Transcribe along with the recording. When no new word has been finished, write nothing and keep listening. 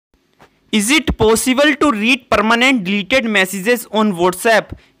Is it possible to read permanent deleted messages on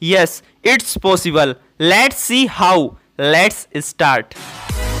WhatsApp? Yes, it's possible. Let's see how. Let's start.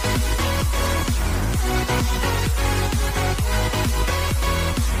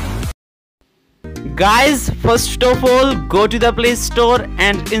 Guys, first of all, go to the Play Store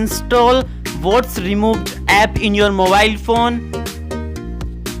and install What's Removed app in your mobile phone.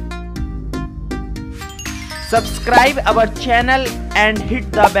 Subscribe our channel and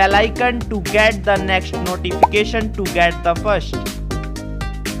hit the bell icon to get the next notification to get the first.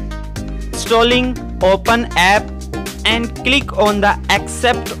 Installing, open app and click on the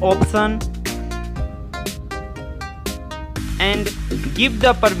accept option and give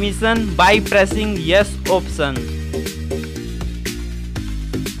the permission by pressing yes option.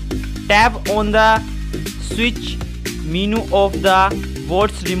 Tap on the switch menu of the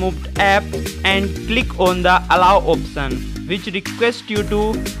What's Removed app and click on the allow option, which requests you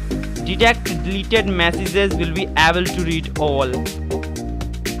to detect deleted messages will be able to read all,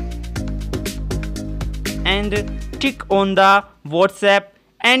 and tick on the WhatsApp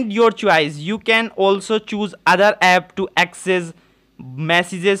and your choice. You can also choose other app to access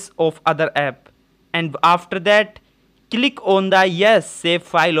messages of other app, and after that click on the yes save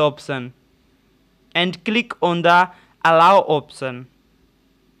file option and click on the allow option.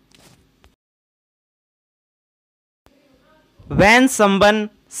 When someone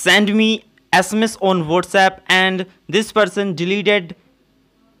send me SMS on WhatsApp and this person deleted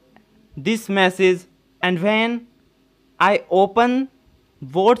this message, and when I open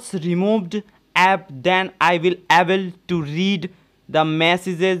What's Removed app, then I will able to read the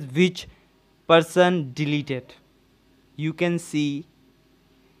messages which person deleted. You can see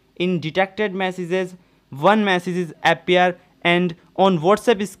in detected messages one message appear, and on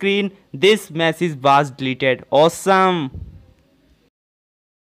WhatsApp screen this message was deleted. Awesome.